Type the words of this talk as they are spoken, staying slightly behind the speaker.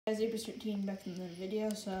Guys, April 13 back from the video.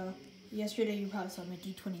 So yesterday you probably saw my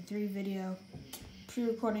D23 video,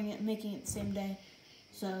 pre-recording it, making it the same day.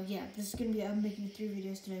 So yeah, this is gonna be, I'm making 3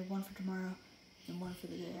 videos today, one for tomorrow and one for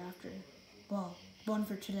the day after. Well, one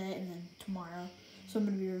for today and then tomorrow. So I'm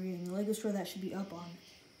gonna be reviewing the Lego store. That should be up on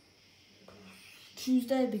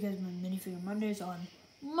Tuesday because my minifigure Monday is on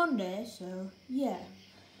Monday. So yeah,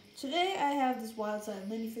 today I have this wildstyle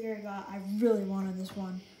minifigure I got. I really wanted this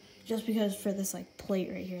one. Just because for this like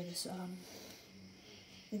plate right here, this I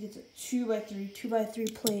think it's a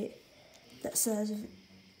 2x3 plate that says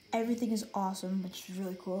everything is awesome, which is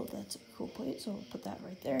really cool. That's a cool plate, so we'll put that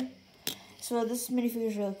right there. So this minifigure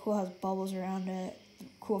is really cool. Has bubbles around it,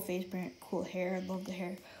 cool face print, cool hair. I love the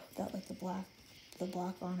hair without like the black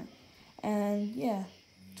on it. And yeah,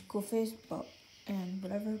 it's a cool face, but and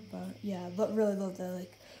whatever. But yeah, I really love the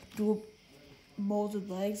like dual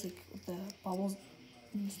molded legs, like with the bubbles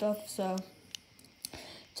and stuff. So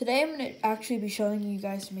today I'm gonna actually be showing you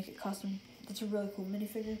guys to make it custom. That's a really cool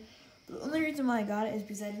minifigure. But the only reason why I got it is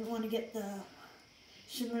because I didn't want to get the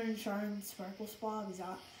shimmer and shine sparkle spa, because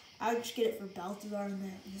I would just get it for Balthazar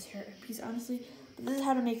and this hair piece, honestly. But this is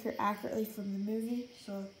how to make her accurately from the movie.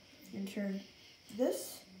 So you can turn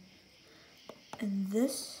this and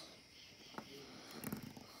this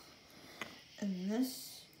and this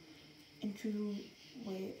into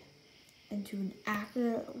an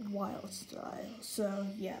accurate wildstyle. So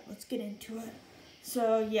yeah, let's get into it.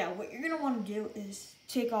 So yeah, what you're gonna want to do is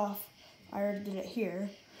take off, I already did it here,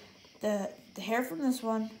 the hair from this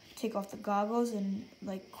one, take off the goggles and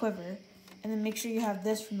like quiver, and then make sure you have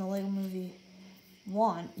this from the Lego Movie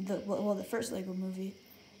 1, the first Lego movie.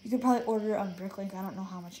 You could probably order it on Bricklink. I don't know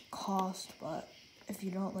how much it costs, but if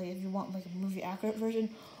you don't, like, if you want like a movie accurate version,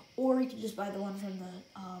 or you can just buy the one from the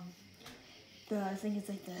I think it's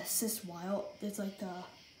like the Wild. It's like the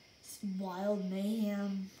Wild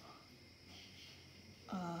Mayhem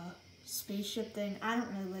spaceship thing. I don't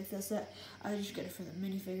really like this set. I just get it for the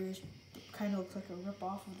minifigures. It kind of looks like a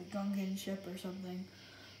rip-off of the Gungan ship or something.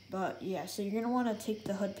 But yeah, so you're gonna want to take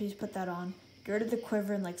the hood piece, put that on, get rid of the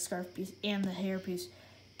quiver and like scarf piece and the hair piece.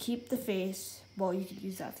 Keep the face. Well, you could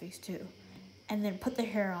use that face too, and then put the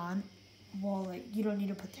hair on. Well, like, you don't need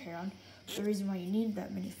to put the hair on. The reason why you need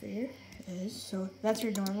that minifigure is, so that's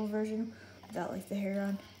your normal version without like the hair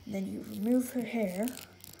on. Then you remove her hair.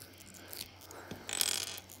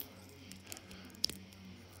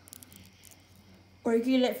 Or you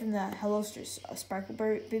can get it from the Hello Sparkle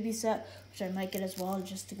Baby set, which I might get as well,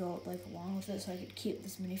 just to go like along with it, so I could keep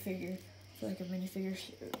this minifigure for like a minifigure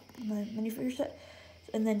set.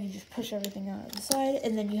 And then you just push everything out of the side,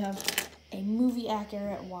 and then you have a movie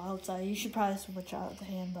accurate wildstyle. You should probably switch out the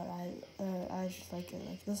hand, but I just like it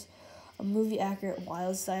like this. A movie accurate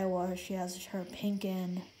wildstyle where she has her pink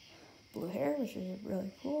and blue hair, which is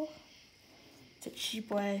really cool. It's a cheap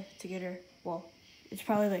way to get her. Well, it's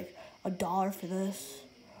probably like $1 for this,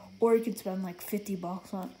 or you could spend like $50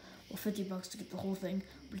 on, well, $50 to get the whole thing.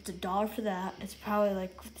 But it's $1 for that. It's probably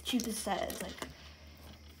like the cheapest set is like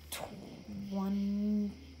 $1.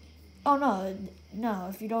 Oh no!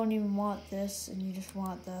 If you don't even want this and you just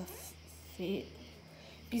want the feet,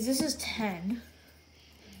 because this is 10.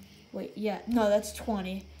 Wait, yeah, no, that's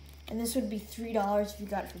 20, and this would be $3 if you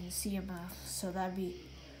got it from the CMF. So that'd be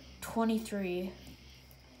 23,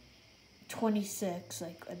 26,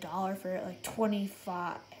 like $1 for it, like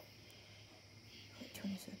 25, like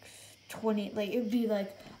 26, 20. Like, it'd be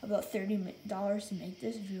like about $30 to make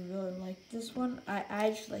this if you really like this one.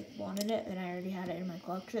 I just like wanted it, and I already had it in my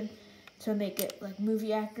collection to make it like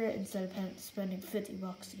movie accurate instead of spending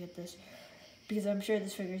 $50 to get this, because I'm sure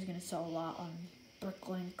this figure is gonna sell a lot on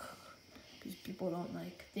Bricklink, because people don't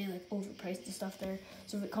like, they like overprice the stuff there.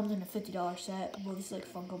 So if it comes in a $50 set, well, this is like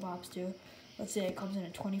Funko Pops too. Let's say it comes in a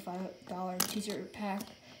 $25 t-shirt pack,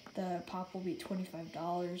 the pop will be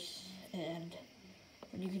 $25, and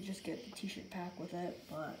then you can just get the t-shirt pack with it.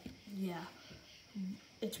 But yeah,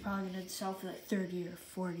 it's probably gonna sell for like 30 or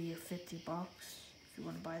 40 or $50 if you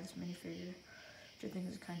want to buy this minifigure, which I think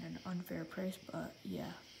is kind of an unfair price, but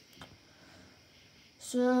yeah.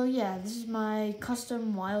 So yeah, this is my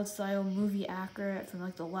custom wildstyle movie accurate from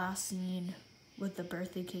like the last scene with the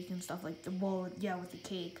birthday cake and stuff, like the, well, yeah, with the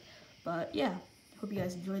cake. But yeah, hope you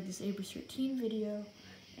guys enjoyed this April 13 video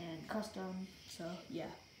and custom. So yeah,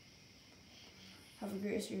 have a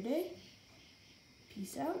great rest of your day.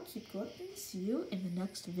 Peace out, keep collecting, see you in the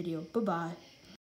next video. Bye bye.